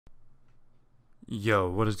Yo,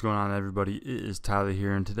 what is going on, everybody? It is Tyler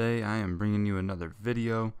here, and today I am bringing you another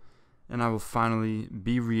video, and I will finally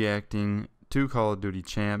be reacting to Call of Duty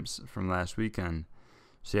Champs from last weekend.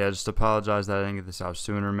 So yeah, just apologize that I didn't get this out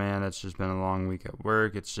sooner, man. It's just been a long week at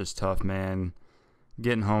work. It's just tough, man.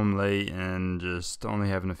 Getting home late and just only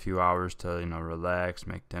having a few hours to, relax,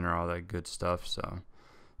 make dinner, all that good stuff. So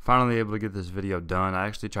finally able to get this video done. I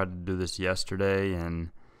actually tried to do this yesterday, and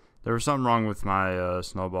there was something wrong with my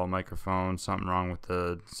snowball microphone, something wrong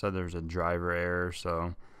with said there was a driver error,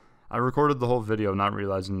 so I recorded the whole video not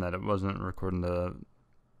realizing that it wasn't recording the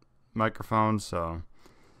microphone, so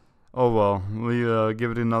oh well, we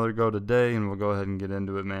give it another go today, and we'll go ahead and get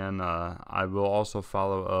into it, man. I will also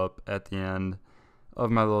follow up at the end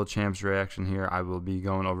of my little Champs reaction here. I will be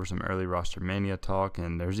going over some early ROSTERMANIA talk,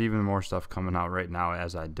 and there's even more stuff coming out right now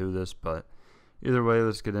as I do this, but either way,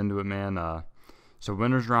 let's get into it, man. So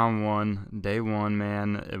winners round 1, day 1,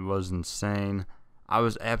 man, it was insane. I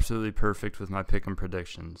was absolutely perfect with my pick and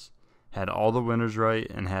predictions. Had all the winners right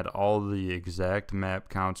and had all the exact map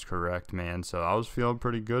counts correct, man. So I was feeling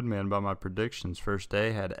pretty good, man, about my predictions. First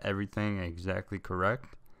day, had everything exactly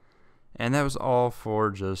correct. And that was all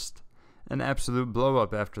for just an absolute blow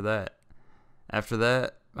up after that. After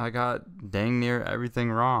that, I got dang near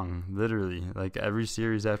everything wrong. Literally, like every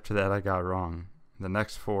series after that I got wrong. The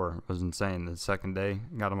next 4 was insane. The second day,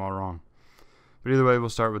 got them all wrong. But either way, we'll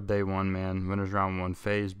start with day 1, man. Winners round 1,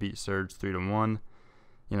 FaZe beat Surge 3-1.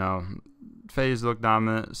 FaZe looked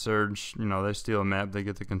dominant. Surge, they steal a map. They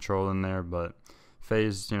get the control in there. But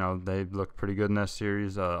FaZe, they looked pretty good in that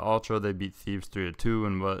series. Ultra, they beat Thieves 3-2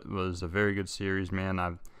 in what was a very good series, man.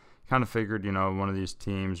 I've kind of figured, one of these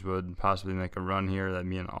teams would possibly make a run here. That'd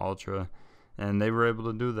be an Ultra. And they were able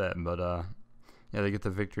to do that. But, yeah, they get the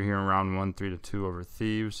victory here in round 1, 3-2 over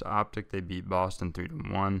Thieves. OpTic, they beat Boston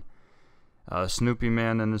 3-1. Snoopy,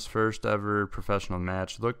 man, in his first ever professional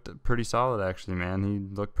match, looked pretty solid, actually, man.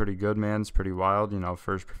 He looked pretty good, man. It's pretty wild,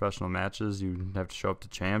 first professional matches, you have to show up to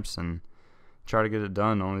Champs and try to get it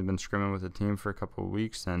done. Only been scrimming with the team for a couple of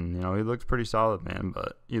weeks, and, he looked pretty solid, man.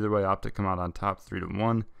 But either way, OpTic come out on top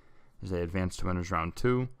 3-1 as they advance to winners round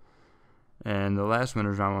 2. And the last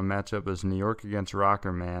winners round 1 matchup was New York against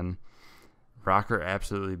Rocker, man. Rocker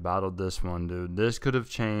absolutely bottled this one, dude. This could have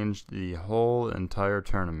changed the whole entire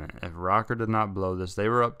tournament. If Rocker did not blow this, they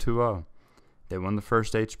were up 2-0. They won the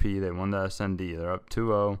first HP. They won the SND. They're up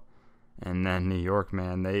 2-0. And then New York,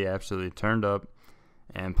 man, they absolutely turned up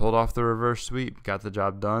and pulled off the reverse sweep. Got the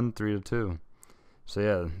job done, 3-2. So,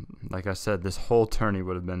 yeah, like I said, this whole tourney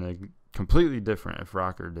would have been completely different if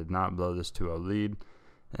Rocker did not blow this 2-0 lead.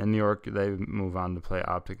 And New York, they move on to play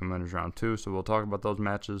OpTic in winners round 2. So we'll talk about those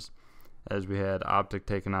matches. As we had OpTic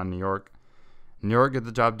taking on New York. New York get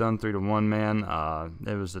the job done 3-1, man.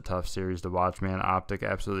 It was a tough series to watch, man. OpTic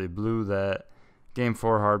absolutely blew that Game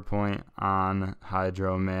 4 hardpoint on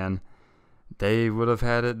Hydro, man. They would have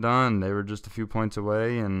had it done. They were just a few points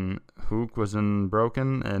away, and Hook was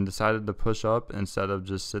broken and decided to push up instead of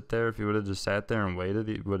just sit there. If he would have just sat there and waited,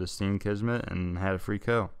 he would have seen Kismet and had a free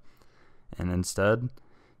kill. And instead,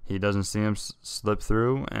 he doesn't see him slip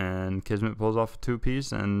through, and Kismet pulls off a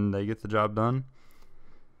 2-piece, and they get the job done.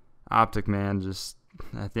 OpTic, man, just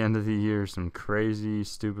at the end of the year, some crazy,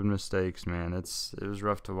 stupid mistakes, man. It was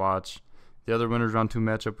rough to watch. The other winners round 2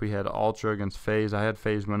 matchup, we had Ultra against FaZe. I had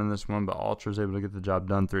FaZe winning this one, but Ultra was able to get the job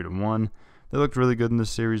done 3-1. They looked really good in this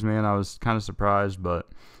series, man. I was kind of surprised, but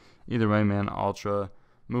either way, man, Ultra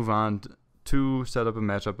move on to set up a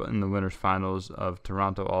matchup in the winners finals of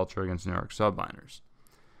Toronto Ultra against New York Subliners.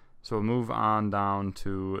 So we'll move on down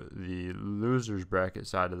to the losers bracket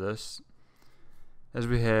side of this. As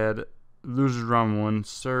we had losers round 1,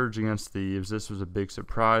 Surge against Thieves. This was a big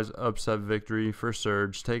surprise upset victory for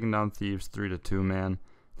Surge, taking down Thieves 3-2, man.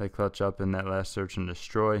 They clutch up in that last search and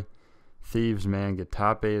destroy. Thieves, man, get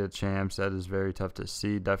top 8 at Champs. That is very tough to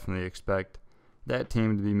see. Definitely expect that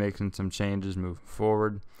team to be making some changes moving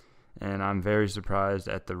forward. And I'm very surprised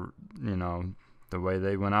at the way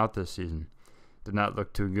they went out this season. Did not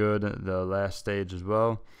look too good at the last stage as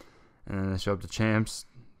well. And then they show up to Champs,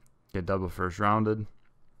 get double first rounded.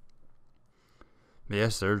 But yeah,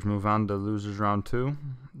 Surge move on to losers round 2.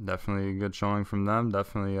 Definitely a good showing from them.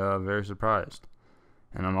 Definitely very surprised.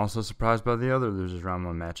 And I'm also surprised by the other losers round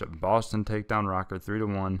 1 matchup. Boston take down Rocker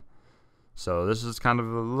 3-1. So this is kind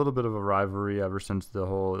of a little bit of a rivalry ever since the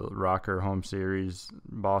whole Rocker home series,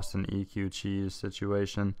 Boston EQ cheese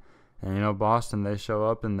situation. And, Boston, they show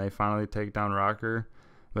up and they finally take down Rocker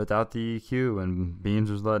without the EQ. And Beans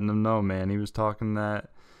was letting them know, man. He was talking that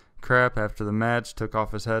crap after the match, took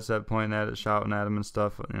off his headset, pointing at it, shouting at him and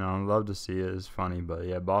stuff. I love to see it. It's funny. But,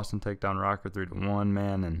 yeah, Boston take down Rocker 3-1,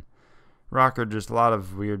 man. And Rocker, just a lot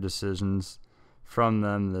of weird decisions from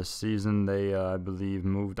them this season. They, I believe,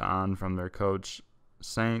 moved on from their coach,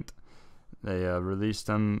 Saint. They released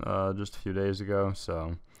him just a few days ago,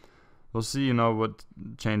 so we'll see, what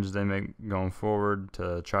changes they make going forward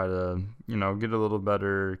to try to, get a little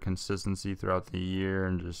better consistency throughout the year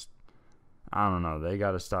and just, I don't know, they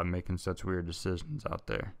got to stop making such weird decisions out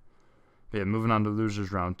there. But yeah, moving on to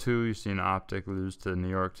losers round 2, you've seen OpTic lose to New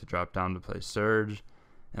York to drop down to play Surge.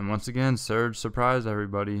 And once again, Surge surprised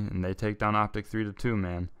everybody, and they take down OpTic 3-2,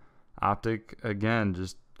 man. OpTic, again,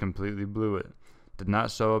 just completely blew it. Did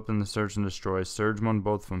not show up in the Search and Destroy. Surge won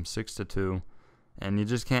both from 6-2, and you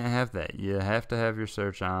just can't have that. You have to have your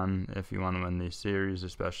Search on if you want to win these series,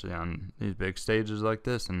 especially on these big stages like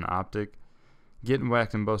this. And OpTic getting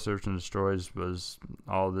whacked in both Search and Destroys was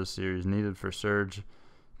all this series needed for Surge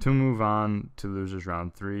to move on to losers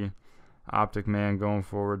round 3. OpTic, man, going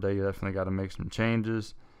forward, they definitely got to make some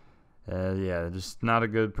changes. Yeah, just not a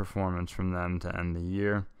good performance from them to end the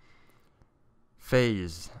year.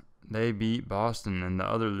 FaZe, they beat Boston in the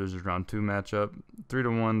other losers round 2 matchup.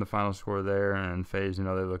 3-1 the final score there, and FaZe, they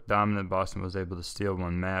looked dominant. Boston was able to steal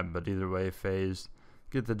one map, but either way, FaZe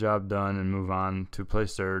get the job done and move on to play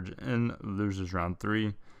Surge in losers round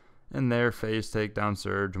 3. And there, FaZe take down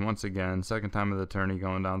Surge once again. Second time of the tourney,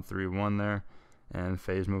 going down 3-1 there. And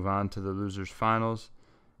FaZe move on to the losers finals.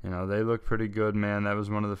 They look pretty good, man. That was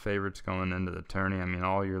one of the favorites going into the tourney. I mean,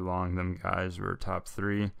 all year long, them guys were top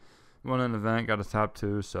 3. Won an event, got a top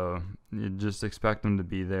 2, so you just expect them to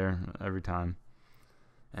be there every time.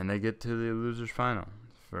 And they get to the losers final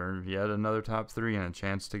for yet another top 3 and a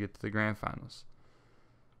chance to get to the grand finals.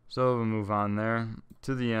 So we'll move on there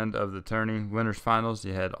to the end of the tourney. Winners finals,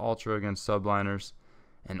 you had Ultra against Subliners.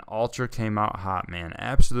 And Ultra came out hot, man.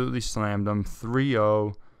 Absolutely slammed them.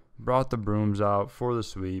 3-0. Brought the brooms out for the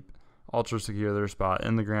sweep. Ultra secure their spot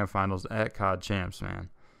in the grand finals at COD Champs, man.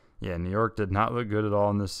 Yeah, New York did not look good at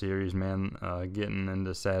all in this series, man. Getting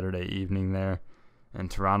into Saturday evening there.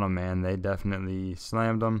 And Toronto, man, they definitely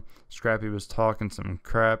slammed them. Scrappy was talking some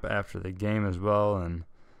crap after the game as well. And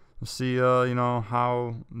we'll see,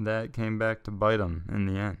 how that came back to bite them in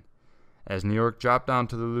the end. As New York dropped down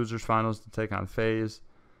to the losers finals to take on FaZe.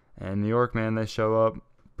 And New York, man, they show up.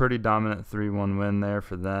 Pretty dominant 3-1 win there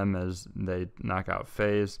for them as they knock out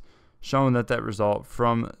FaZe, showing that result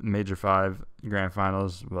from Major 5 Grand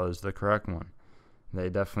Finals was the correct one. They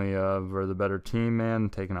definitely were the better team, man,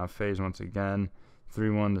 taking out FaZe once again.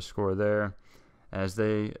 3-1 to score there as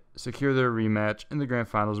they secure their rematch in the Grand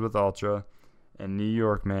Finals with Ultra. And New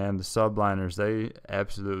York, man, the Subliners, they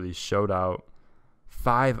absolutely showed out.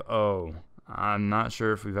 5-0. I'm not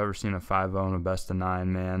sure if we've ever seen a 5-0 in a best-of-9,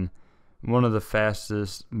 man. One of the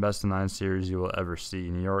fastest best-of-9 series you will ever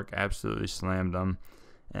see. New York absolutely slammed them.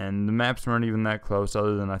 And the maps weren't even that close,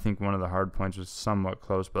 other than I think one of the hard points was somewhat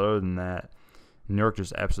close. But other than that, New York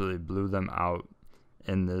just absolutely blew them out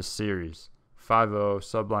in this series. 5-0,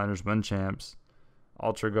 Subliners win champs.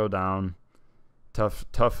 Ultra go down. Tough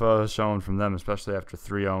showing from them, especially after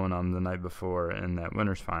 3-0 them the night before in that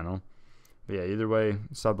winners final. But yeah, either way,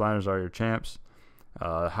 Subliners are your champs.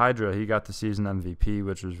 Hydra, he got the season MVP,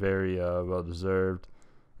 which was very well-deserved.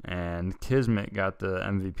 And Kismet got the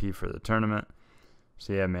MVP for the tournament.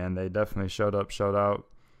 So yeah, man, they definitely showed up, showed out.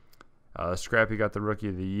 Scrappy got the Rookie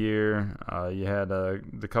of the Year. You had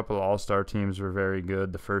the couple of all-star teams were very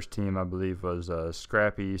good. The first team, I believe, was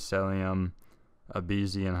Scrappy, Celium,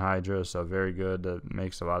 Abizi, and Hydra. So very good. That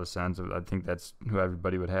makes a lot of sense. I think that's who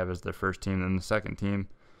everybody would have as their first team. And the second team,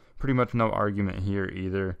 pretty much no argument here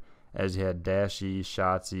either, as you had Dashy,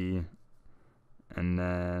 Shotzi, and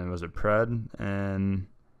then was it Pred and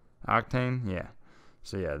Octane? Yeah.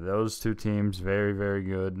 So yeah, those two teams, very, very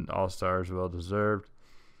good. All-stars, well-deserved.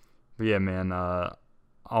 But yeah, man,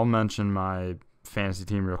 I'll mention my fantasy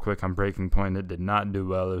team real quick on Breaking Point. It did not do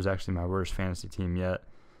well. It was actually my worst fantasy team yet.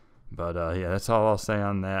 But yeah, that's all I'll say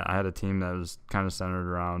on that. I had a team that was kind of centered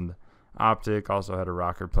around OpTic. Also had a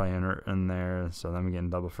Rocker playing in there. So them getting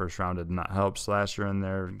double first round did not help. Slasher in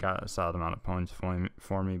there got a solid amount of points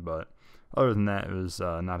for me. But other than that, it was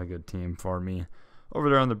not a good team for me over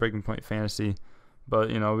there on the Breaking Point Fantasy. But,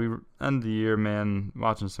 we end the year, man,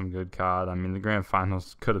 watching some good COD. I mean, the grand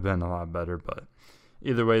finals could have been a lot better, but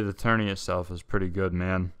either way, the tourney itself is pretty good,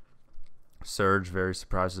 man. Surge, very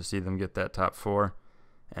surprised to see them get that top 4.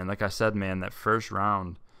 And like I said, man, that first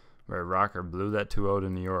round where Rocker blew that 2-0 to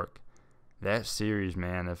New York, that series,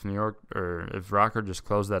 man, if Rocker just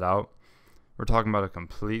closed that out, we're talking about a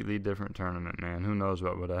completely different tournament, man. Who knows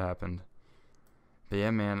what would have happened. But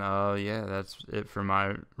yeah, man, yeah, that's it for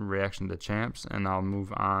my reaction to champs, and I'll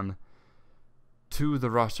move on to the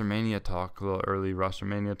ROSTERMANIA talk, a little early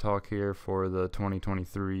ROSTERMANIA talk here for the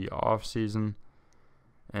 2023 offseason.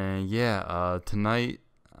 And yeah, tonight,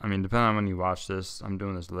 I mean, depending on when you watch this, I'm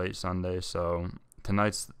doing this late Sunday, so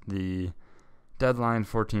tonight's the deadline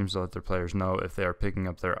for teams to let their players know if they are picking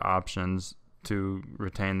up their options to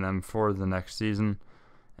retain them for the next season.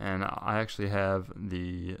 And I actually have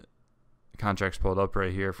the contracts pulled up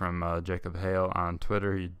right here from Jacob Hale on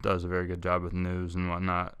Twitter. He does a very good job with news and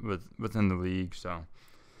whatnot within the league. So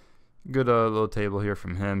good little table here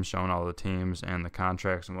from him showing all the teams and the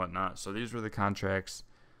contracts and whatnot. So these were the contracts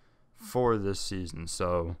for this season.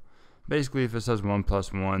 So basically, if it says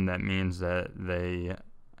 1+1, that means that they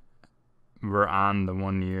were on the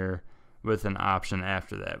 1 year with an option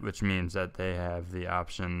after that, which means that they have the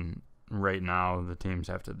option right now. The teams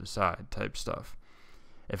have to decide type stuff.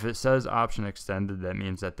 If it says option extended, that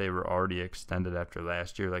means that they were already extended after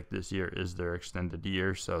last year. Like this year is their extended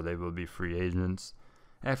year, so they will be free agents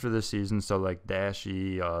after this season. So like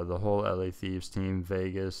Dashy, the whole LA Thieves team,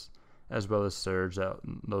 Vegas, as well as Surge,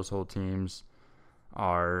 those whole teams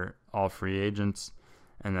are all free agents.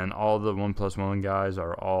 And then all the 1+1 guys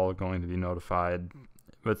are all going to be notified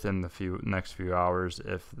within the next few hours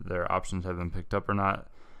if their options have been picked up or not.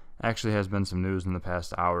 Actually has been some news in the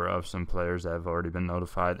past hour of some players that have already been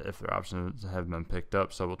notified if their options have been picked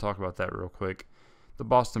up. So we'll talk about that real quick. The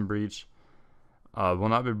Boston Breach will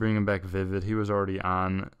not be bringing back Vivid. He was already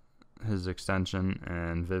on his extension,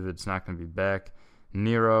 and Vivid's not going to be back.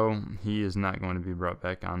 Nero, he is not going to be brought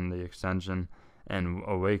back on the extension. And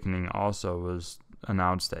Awakening also was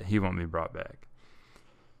announced that he won't be brought back.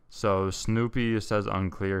 So Snoopy says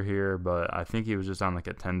unclear here, but I think he was just on like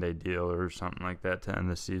a 10-day deal or something like that to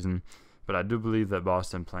end the season. But I do believe that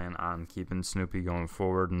Boston plan on keeping Snoopy going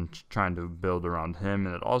forward and trying to build around him.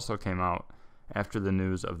 And it also came out after the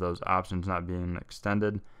news of those options not being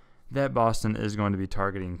extended that Boston is going to be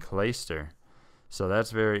targeting Clayster. So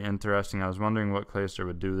that's very interesting. I was wondering what Clayster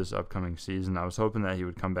would do this upcoming season. I was hoping that he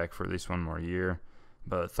would come back for at least one more year,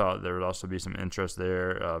 but thought there would also be some interest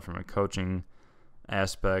there from a coaching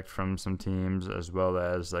aspect from some teams, as well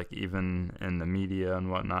as like even in the media and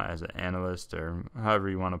whatnot as an analyst, or however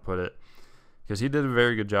you want to put it, because he did a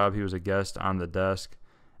very good job. He was a guest on the desk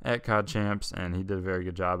at COD Champs, and he did a very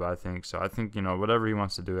good job, I think. So I think, whatever he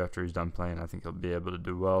wants to do after he's done playing, I think he'll be able to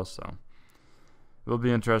do well. So it'll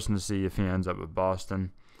be interesting to see if he ends up with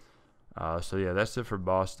Boston. So yeah, that's it for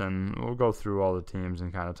Boston. We'll go through all the teams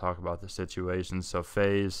and kind of talk about the situation. So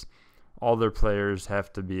FaZe, all their players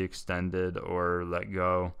have to be extended or let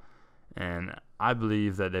go. And I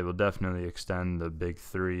believe that they will definitely extend the big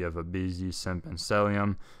three of aBeZy, Simp, and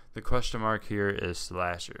Celium. The question mark here is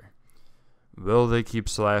Slasher. Will they keep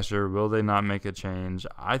Slasher? Will they not make a change?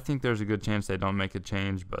 I think there's a good chance they don't make a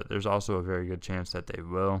change, but there's also a very good chance that they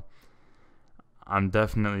will. I'm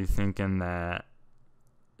definitely thinking that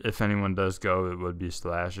if anyone does go, it would be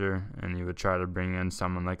Slasher, and you would try to bring in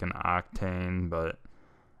someone like an Octane, but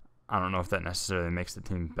I don't know if that necessarily makes the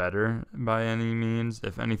team better by any means.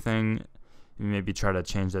 If anything, you maybe try to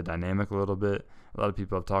change the dynamic a little bit. A lot of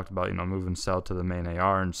people have talked about, moving Cell to the main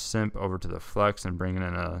AR and Simp over to the Flex and bringing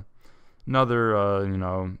in another,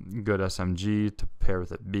 good SMG to pair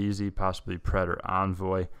with aBeZy, possibly Pred or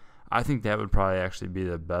Envoy. I think that would probably actually be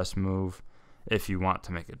the best move if you want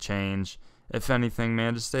to make a change. If anything,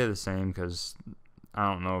 man, just stay the same, because I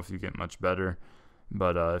don't know if you get much better.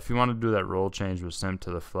 But if you want to do that role change with Simp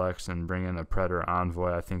to the Flex and bring in a Pred or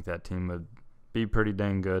Envoy, I think that team would be pretty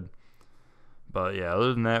dang good. But yeah,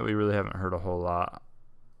 other than that, we really haven't heard a whole lot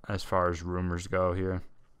as far as rumors go here.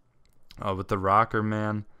 With the Rocker,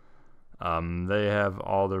 man, they have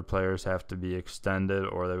all their players have to be extended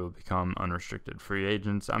or they will become unrestricted free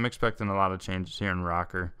agents. I'm expecting a lot of changes here in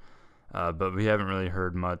Rocker, but we haven't really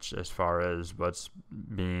heard much as far as what's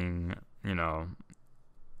being,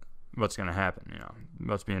 what's going to happen,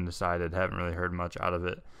 what's being decided. Haven't really heard much out of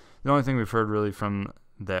it. The only thing we've heard really from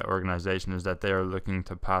that organization is that they are looking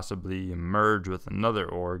to possibly merge with another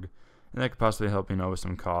org, and that could possibly help, with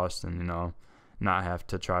some cost and, not have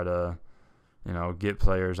to try to, get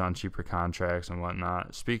players on cheaper contracts and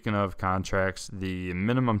whatnot. Speaking of contracts, the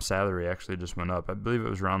minimum salary actually just went up. I believe it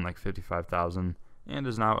was around like $55,000 and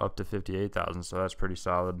is now up to $58,000, so that's pretty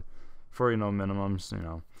solid for,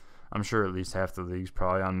 minimums, I'm sure at least half the league's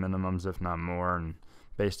probably on minimums, if not more. And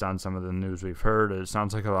based on some of the news we've heard, it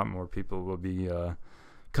sounds like a lot more people will be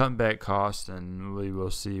cutting back costs, and we will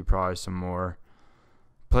see probably some more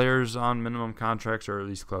players on minimum contracts, or at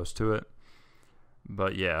least close to it.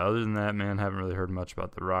 But yeah, other than that, man, haven't really heard much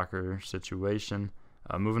about the Rocker situation.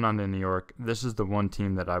 Moving on to New York, this is the one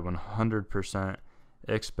team that I 100%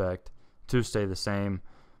 expect to stay the same.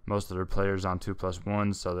 most of their players on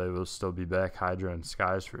 2+1, so they will still be back, Hydra and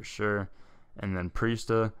Skies for sure. And then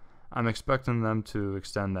Priesta, I'm expecting them to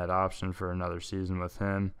extend that option for another season with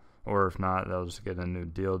him, or if not, they'll just get a new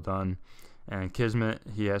deal done. And Kismet,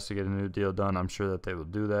 he has to get a new deal done. I'm sure that they will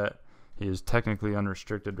do that. He is technically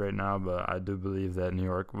unrestricted right now, but I do believe that New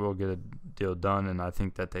York will get a deal done, and I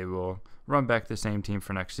think that they will run back the same team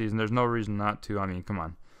for next season. There's no reason not to. I mean, come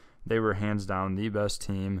on. They were hands down the best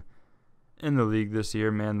team in the league this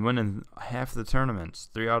year, man, winning half the tournaments,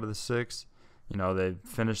 3 out of the 6. You know, they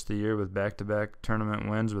finished the year with back-to-back tournament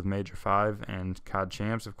wins with Major 5, and COD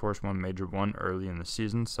Champs, of course, won Major 1 early in the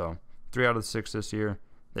season. So 3 out of the 6 this year.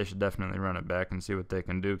 They should definitely run it back and see what they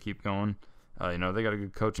can do, keep going. You know, they got a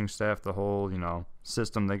good coaching staff. The whole, you know,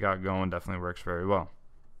 system they got going definitely works very well.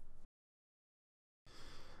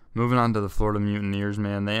 Moving on to the Florida Mutineers,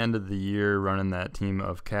 man. They ended the year running that team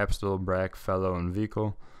of Capsule, Brack, Fellow, and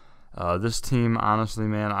Vical. This team, honestly,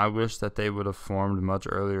 man, I wish that they would have formed much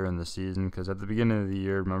earlier in the season, because at the beginning of the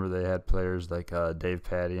year, remember, they had players like Dave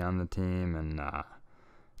Patty on the team, and I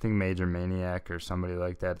think Major Maniac or somebody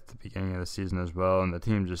like that at the beginning of the season as well, and the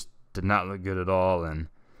team just did not look good at all. And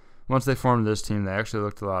once they formed this team, they actually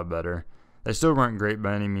looked a lot better. They still weren't great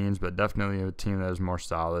by any means, but definitely a team that was more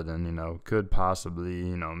solid and, you know, could possibly,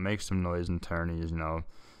 you know, make some noise in tourneys, you know,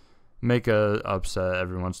 make a upset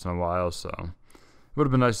every once in a while. So it would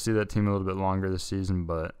have been nice to see that team a little bit longer this season,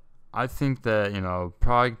 but I think that, you know,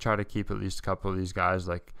 probably try to keep at least a couple of these guys.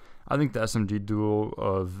 Like, I think the SMG duel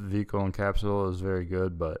of Vical and Capsule is very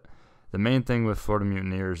good, but the main thing with Florida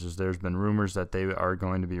Mutineers is there's been rumors that they are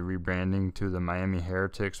going to be rebranding to the Miami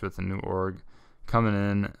Heretics with a new org coming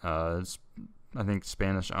in. It's, I think,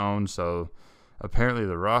 Spanish-owned, so apparently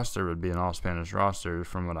the roster would be an all-Spanish roster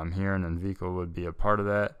from what I'm hearing, and Vical would be a part of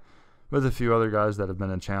that with a few other guys that have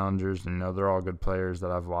been in challengers, and, you know, they're all good players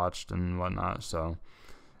that I've watched and whatnot, so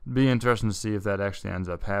it'd be interesting to see if that actually ends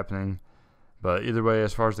up happening. But either way,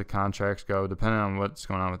 as far as the contracts go, depending on what's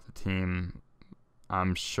going on with the team,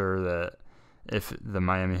 I'm sure that if the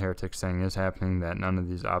Miami Heretics thing is happening, that none of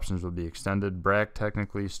these options will be extended. Brack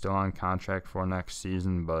technically still on contract for next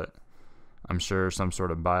season, but I'm sure some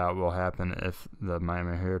sort of buyout will happen if the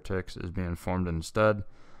Miami Heretics is being formed instead.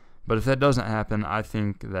 But if that doesn't happen, I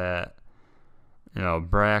think that, you know,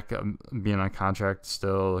 Brack being on contract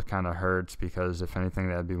still kind of hurts, because if anything,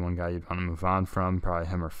 that'd be one guy you'd want to move on from, probably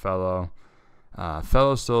him or Fellow.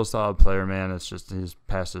 Fellow's still a solid player, man. It's just he's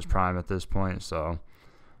past his prime at this point, so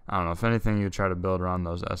I don't know. If anything, you try to build around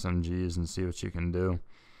those SMGs and see what you can do.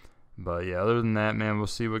 But yeah, other than that, man, we'll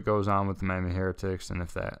see what goes on with the Miami Heretics and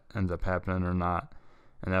if that ends up happening or not,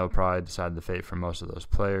 and that will probably decide the fate for most of those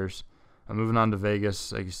players. Moving on to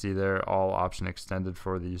Vegas, like you see there, all option extended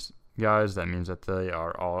for these guys. That means that they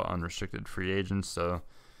are all unrestricted free agents. So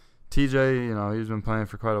TJ, you know, he's been playing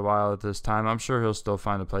for quite a while at this time. I'm sure he'll still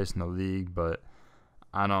find a place in the league, but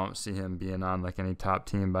I don't see him being on like any top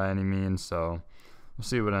team by any means. So we'll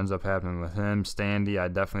see what ends up happening with him. Standy, I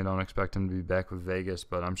definitely don't expect him to be back with Vegas,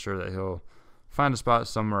 but I'm sure that he'll find a spot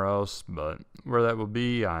somewhere else. But where that will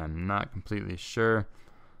be, I'm not completely sure.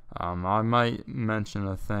 I might mention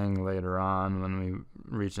a thing later on when we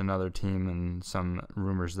reach another team and some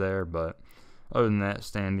rumors there, but other than that,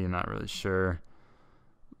 Standy, not really sure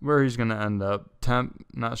where he's going to end up. Temp,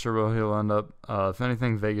 not sure where he'll end up. If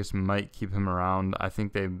anything, Vegas might keep him around. I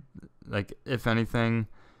think they, like, if anything,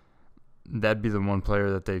 that'd be the one player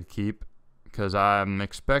that they'd keep, because I'm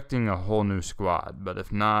expecting a whole new squad. But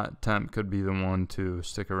if not, Temp could be the one to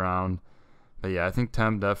stick around. But yeah, I think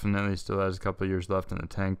Temp definitely still has a couple of years left in the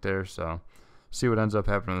tank there, so see what ends up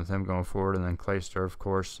happening with him going forward. And then Clayster, of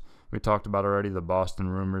course, we talked about already, the Boston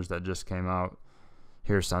rumors that just came out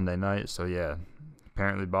here Sunday night. So yeah,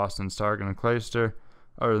 apparently Boston's targeting Clayster.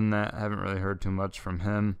 Other than that, I haven't really heard too much from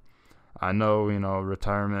him. I know, you know,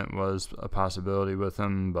 retirement was a possibility with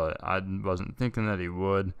him, but I wasn't thinking that he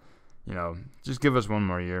would. You know, just give us one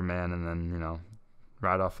more year, man, and then, you know,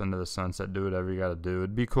 ride off into the sunset, do whatever you got to do.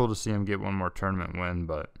 It'd be cool to see him get one more tournament win,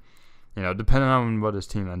 but, you know, depending on what his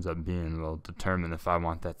team ends up being will determine if I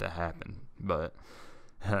want that to happen. But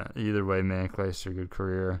either way, man, Clayster, good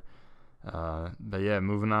career. But yeah,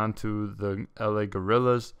 moving on to the LA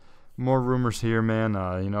Gorillas. More rumors here, man.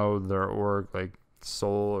 You know, their org, like,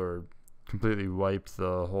 Soul or completely wiped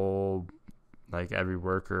the whole, like, every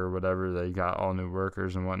worker or whatever. They got all new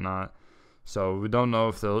workers and whatnot. So we don't know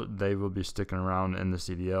if they will be sticking around in the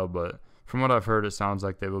CDL, but from what I've heard, it sounds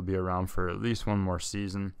like they will be around for at least one more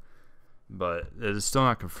season. But it is still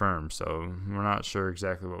not confirmed, so we're not sure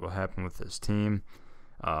exactly what will happen with this team.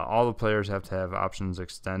 All the players have to have options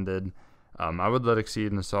extended. I would let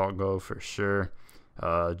Exceed and Assault go for sure.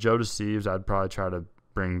 Joe Deceives, I'd probably try to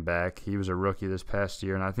bring back. He was a rookie this past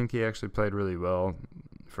year, and I think he actually played really well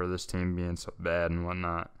for this team being so bad and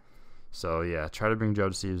whatnot. So, yeah, try to bring Joe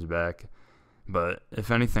Deceives back. But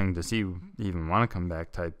if anything, does he even want to come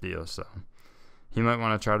back type deal? So he might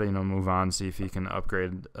want to try to, move on, see if he can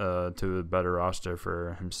upgrade to a better roster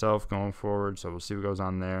for himself going forward. So we'll see what goes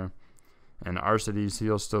on there. And Arcides,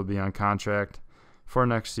 he'll still be on contract for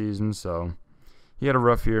next season. So he had a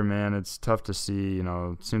rough year, man. It's tough to see.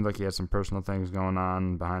 It seemed like he had some personal things going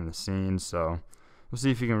on behind the scenes. So we'll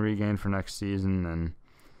see if he can regain for next season. And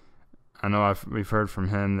I know we've heard from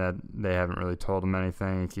him that they haven't really told him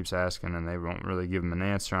anything. He keeps asking, and they won't really give him an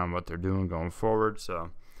answer on what they're doing going forward.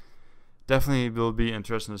 So definitely will be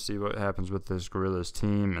interesting to see what happens with this Gorillas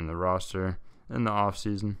team and the roster in the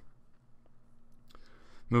offseason.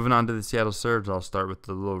 Moving on to the Seattle Surge, I'll start with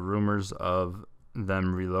the little rumors of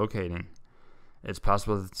them relocating. It's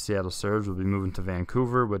possible that the Seattle Surge will be moving to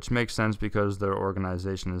Vancouver, which makes sense because their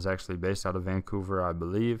organization is actually based out of Vancouver, I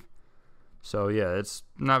believe. So, yeah, it's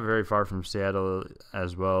not very far from Seattle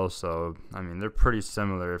as well. So, I mean, they're pretty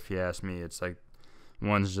similar if you ask me. It's like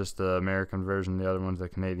one's just the American version, the other one's the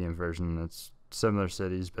Canadian version. It's similar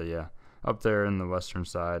cities, but, yeah, up there in the western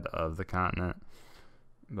side of the continent.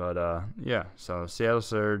 But, yeah, so Seattle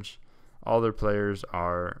Surge, all their players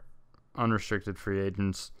are unrestricted free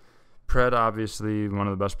agents. Pred, obviously, one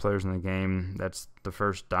of the best players in the game. That's the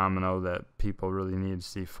first domino that people really need to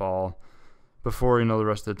see fall before, the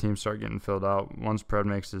rest of the teams start getting filled out. Once Pred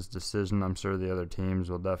makes his decision, I'm sure the other teams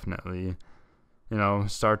will definitely,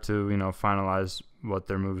 start to, finalize what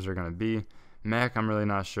their moves are going to be. Mac, I'm really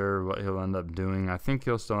not sure what he'll end up doing. I think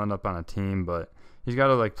he'll still end up on a team, but he's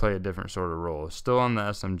got to, play a different sort of role. Still on the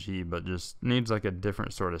SMG, but just needs, a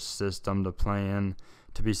different sort of system to play in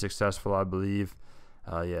to be successful, I believe.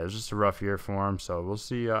 Yeah, it's just a rough year for him, so we'll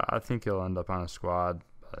see. I think he'll end up on a squad,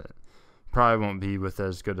 but probably won't be with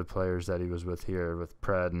as good of players that he was with here with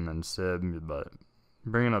Pred and then Sib. But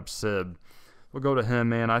bringing up Sib, we'll go to him,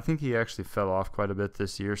 man. I think he actually fell off quite a bit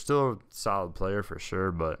this year. Still a solid player for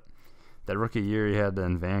sure, but that rookie year he had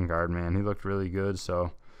in Vanguard, man, he looked really good.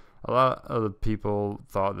 So a lot of the people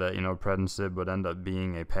thought that, Pred and Sib would end up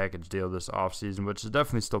being a package deal this offseason, which is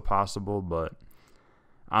definitely still possible, but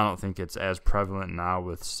I don't think it's as prevalent now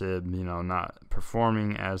with Sib, not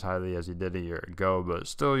performing as highly as he did a year ago, but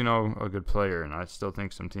still, a good player, and I still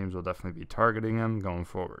think some teams will definitely be targeting him going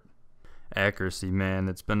forward. Accuracy, man,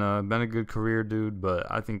 it's been a good career, dude, but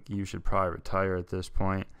I think you should probably retire at this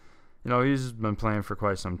point. He's been playing for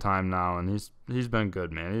quite some time now, and he's been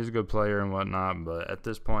good, man. He's a good player and whatnot, but at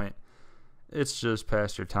this point, it's just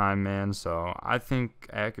past your time, man. So I think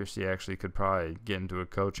accuracy actually could probably get into a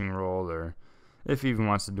coaching role, or if he even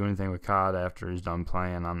wants to do anything with COD after he's done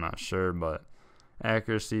playing, I'm not sure. But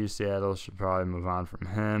accuracy, Seattle should probably move on from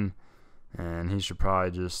him, and he should probably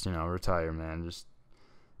just, retire, man.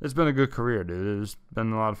 It's been a good career, dude. It's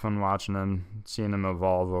been a lot of fun watching him, seeing him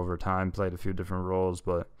evolve over time, played a few different roles,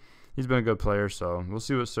 but he's been a good player, so we'll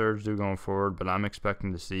see what Surge do going forward, but I'm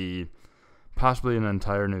expecting to see possibly an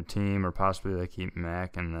entire new team, or possibly they keep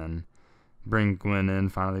Mac and then bring Gwyn in,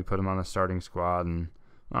 finally put him on the starting squad, and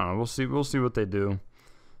I don't know, we'll see what they do.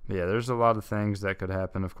 But yeah, there's a lot of things that could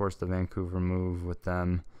happen. Of course, the Vancouver move with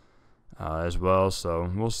them as well, so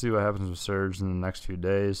we'll see what happens with Surge in the next few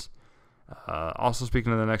days. Also,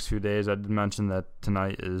 speaking of the next few days, I did mention that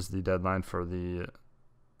tonight is the deadline for the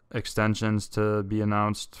extensions to be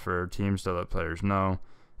announced for teams to let players know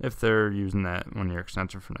if they're using that one-year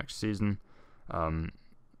extension for next season.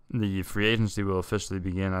 The free agency will officially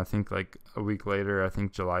begin, I think, a week later. I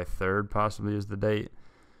think July 3rd possibly is the date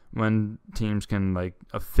when teams can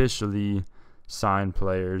officially sign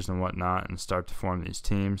players and whatnot and start to form these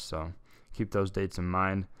teams. So keep those dates in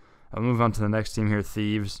mind. I'll move on to the next team here,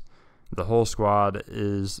 Thieves. The whole squad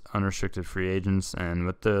is unrestricted free agents, and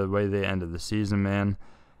with the way they ended the season, man,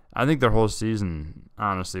 I think their whole season,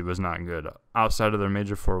 honestly, was not good. Outside of their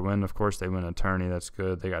Major 4 win, of course, they win a tourney. That's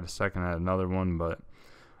good. They got a second at another one, but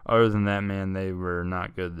other than that, man, they were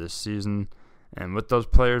not good this season. And with those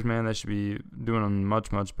players, man, they should be doing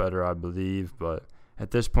much, much better, I believe. But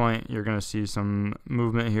at this point, you're going to see some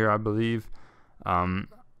movement here, I believe.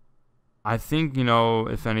 I think,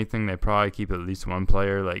 if anything, they probably keep at least one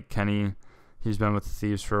player. Like Kenny, he's been with the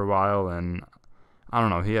Thieves for a while, and I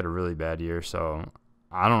don't know, he had a really bad year, so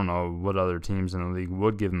I don't know what other teams in the league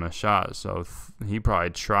would give him a shot. So he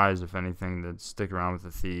probably tries, if anything, to stick around with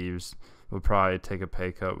the Thieves. Will probably take a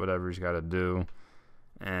pay cut, whatever he's got to do.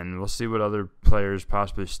 And we'll see what other players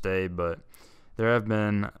possibly stay. But there have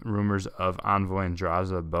been rumors of Envoy and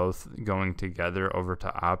Drazah both going together over to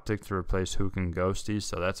OpTic to replace Hook and Ghosty.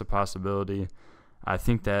 So that's a possibility. I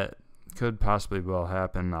think that could possibly well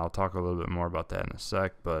happen. I'll talk a little bit more about that in a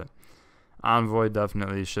sec, but Envoy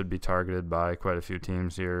definitely should be targeted by quite a few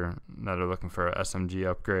teams here that are looking for a SMG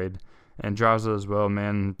upgrade. And Drazah as well,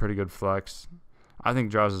 man, pretty good flex. I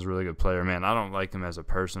think Drazah's a really good player, man. I don't like him as a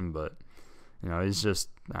person, but, he's just,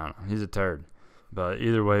 I don't know, he's a turd. But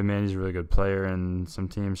either way, man, he's a really good player, and some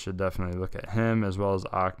teams should definitely look at him as well as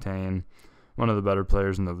Octane, one of the better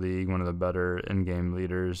players in the league, one of the better in-game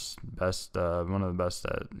leaders, one of the best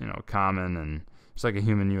at, common, and it's like a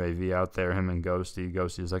human UAV out there, him and Ghosty.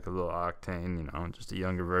 Ghosty's like a little Octane, just a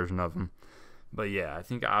younger version of him. But yeah, I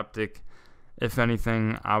think OpTic, if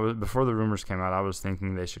anything, before the rumors came out, I was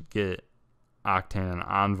thinking they should get Octane and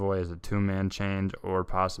Envoy as a two-man change, or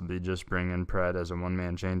possibly just bring in Pred as a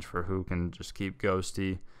one-man change for Hook and just keep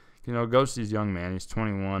Ghosty. Ghosty's young, man. He's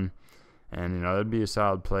 21, and it'd be a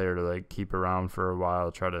solid player to like keep around for a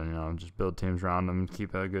while. Try to just build teams around him,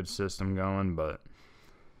 keep a good system going. But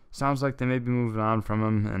sounds like they may be moving on from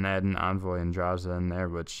him and adding Envoy and Drazah in there.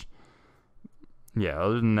 Which, yeah,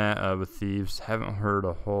 other than that, with Thieves, haven't heard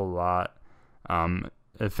a whole lot.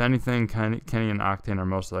 If anything, Kenny and Octane are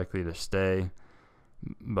most likely to stay.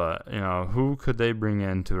 But, who could they bring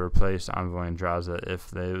in to replace Envoy and Drazah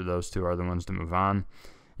if those two are the ones to move on?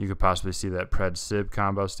 You could possibly see that Pred-Sib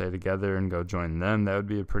combo stay together and go join them. That would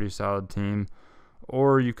be a pretty solid team.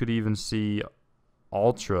 Or you could even see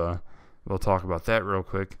Ultra. We'll talk about that real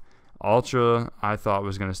quick. Ultra, I thought,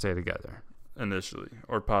 was going to stay together initially,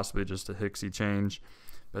 or possibly just a Hixie change.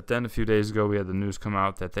 But then a few days ago, we had the news come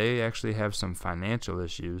out that they actually have some financial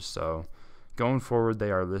issues. So going forward, they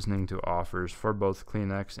are listening to offers for both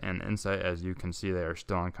Kleenex and Insight. As you can see, they are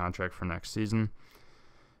still on contract for next season.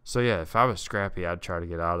 So yeah, if I was Scrappy, I'd try to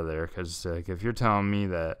get out of there. Because if you're telling me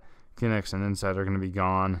that Kleenex and Insight are going to be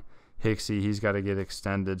gone, Hixie, he's got to get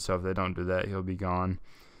extended. So if they don't do that, he'll be gone.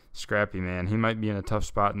 Scrappy, man, he might be in a tough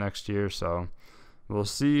spot next year. So we'll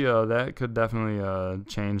see. That could definitely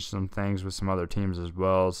change some things with some other teams as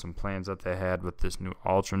well. Some plans that they had with this new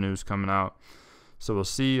Ultra news coming out. So we'll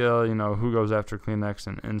see, who goes after Kleenex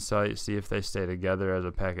and Insight. See if they stay together as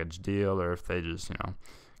a package deal, or if they just,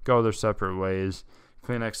 go their separate ways.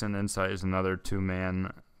 Kleenex and Insight is another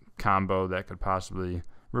two-man combo that could possibly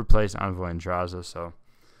replace Envoy and Drazah. So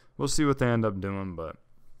we'll see what they end up doing. But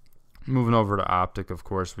moving over to OpTic, of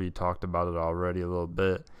course, we talked about it already a little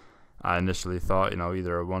bit. I initially thought,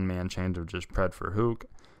 either a one-man change of just Pred for Hook,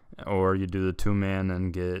 or you do the two-man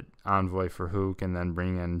and get Envoy for Hook and then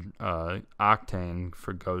bring in Octane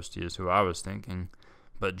for Ghosty is who I was thinking.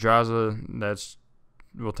 But Drazah,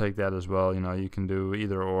 we'll take that as well. You can do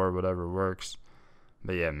either or, whatever works.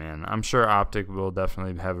 But yeah, man, I'm sure OpTic will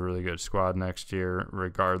definitely have a really good squad next year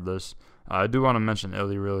regardless. I do want to mention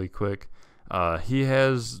Illy really quick. He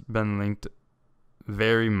has been linked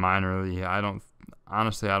very minorly. I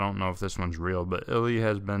don't know if this one's real, but Illy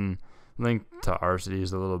has been linked to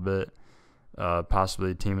Arcides a little bit,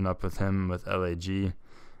 possibly teaming up with him with LAG.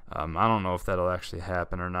 I don't know if that'll actually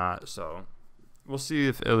happen or not, so we'll see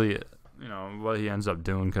if Illy, what he ends up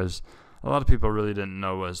doing, because a lot of people really didn't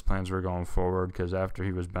know what his plans were going forward, because after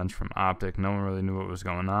he was benched from OpTic, no one really knew what was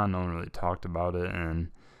going on, no one really talked about it,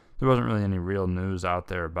 and there wasn't really any real news out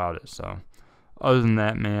there about it. So other than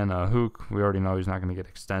that, man, Hook, we already know he's not going to get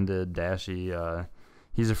extended. Dashy,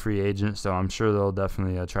 he's a free agent, so I'm sure they'll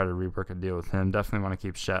definitely try to rework a deal with him. Definitely want to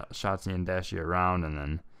keep Shotzzy and Dashy around, and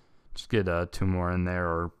then just get two more in there,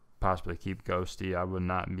 or possibly keep Ghosty. I would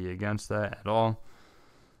not be against that at all.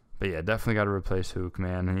 But yeah, definitely got to replace Hook,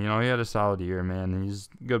 man. And, he had a solid year, man. He's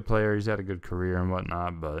a good player. He's had a good career and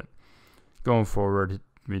whatnot. But going forward,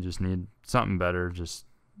 we just need something better.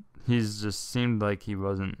 He's just seemed like he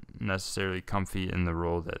wasn't necessarily comfy in the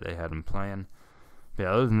role that they had him playing. But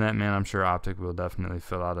yeah, other than that, man, I'm sure OpTic will definitely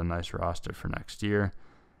fill out a nice roster for next year.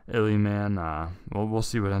 Illy, man, we'll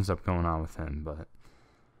see what ends up going on with him. But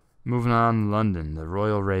moving on, London, the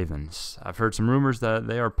Royal Ravens. I've heard some rumors that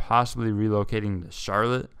they are possibly relocating to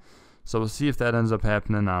Charlotte. So we'll see if that ends up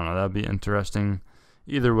happening. I don't know. That'll be interesting.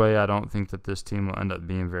 Either way, I don't think that this team will end up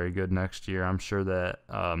being very good next year. I'm sure that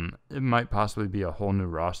it might possibly be a whole new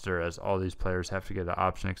roster, as all these players have to get an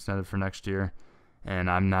option extended for next year. And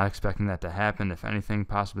I'm not expecting that to happen. If anything,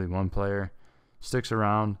 possibly one player sticks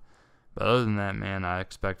around. But other than that, man, I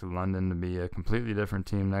expect London to be a completely different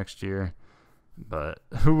team next year. But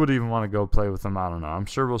who would even want to go play with them? I don't know. I'm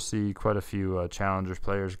sure we'll see quite a few Challengers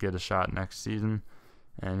players get a shot next season.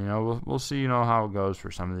 And, we'll see, how it goes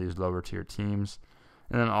for some of these lower tier teams.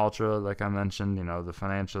 And then Ultra, like I mentioned, the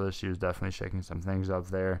financial issues definitely shaking some things up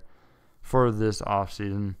there for this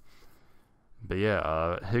offseason. But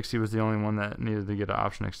yeah, Hixie was the only one that needed to get an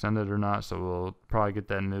option extended or not, so we'll probably get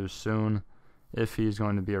that news soon. if he's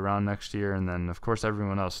going to be around next year. And then, of course,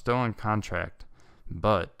 everyone else still on contract.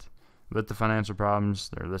 But with the financial problems,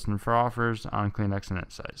 they're listening for offers on CleanX and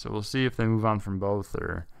Insight. So we'll see if they move on from both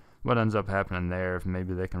or what ends up happening there, if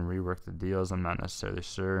maybe they can rework the deals. I'm not necessarily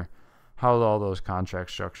sure how all those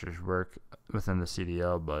contract structures work within the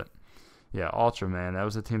CDL. But, yeah, Ultra, man, that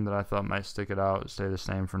was a team that I thought might stick it out, stay the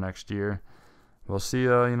same for next year. We'll see,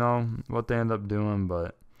 what they end up doing,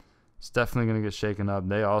 but it's definitely going to get shaken up.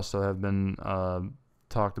 They also have been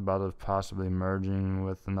talked about as possibly merging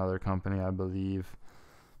with another company, I believe.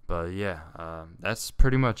 But, yeah, that's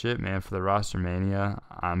pretty much it, man, for the ROSTERMANIA.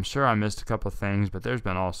 I'm sure I missed a couple things, but there's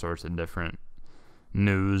been all sorts of different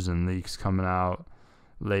news and leaks coming out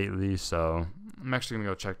lately. So I'm actually going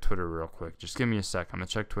to go check Twitter real quick. Just give me a sec. I'm going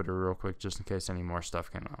to check Twitter real quick just in case any more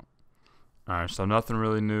stuff came out. All right, so nothing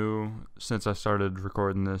really new since I started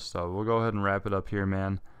recording this, so we'll go ahead and wrap it up here,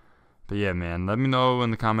 man. But yeah, man, let me know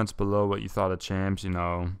in the comments below what you thought of Champs.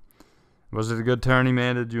 Was it a good tourney,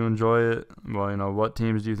 man? Did you enjoy it? Well, what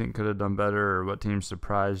teams do you think could have done better, or what teams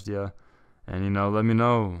surprised you? And, let me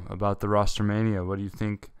know about the ROSTERMANIA. What do you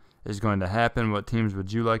think is going to happen? What teams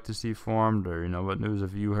would you like to see formed, or, what news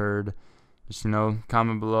have you heard? Just,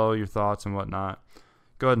 comment below your thoughts and whatnot.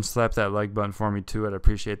 Go ahead and slap that like button for me, too. I'd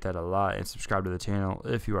appreciate that a lot. And subscribe to the channel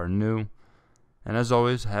if you are new. And as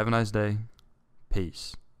always, have a nice day.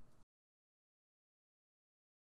 Peace.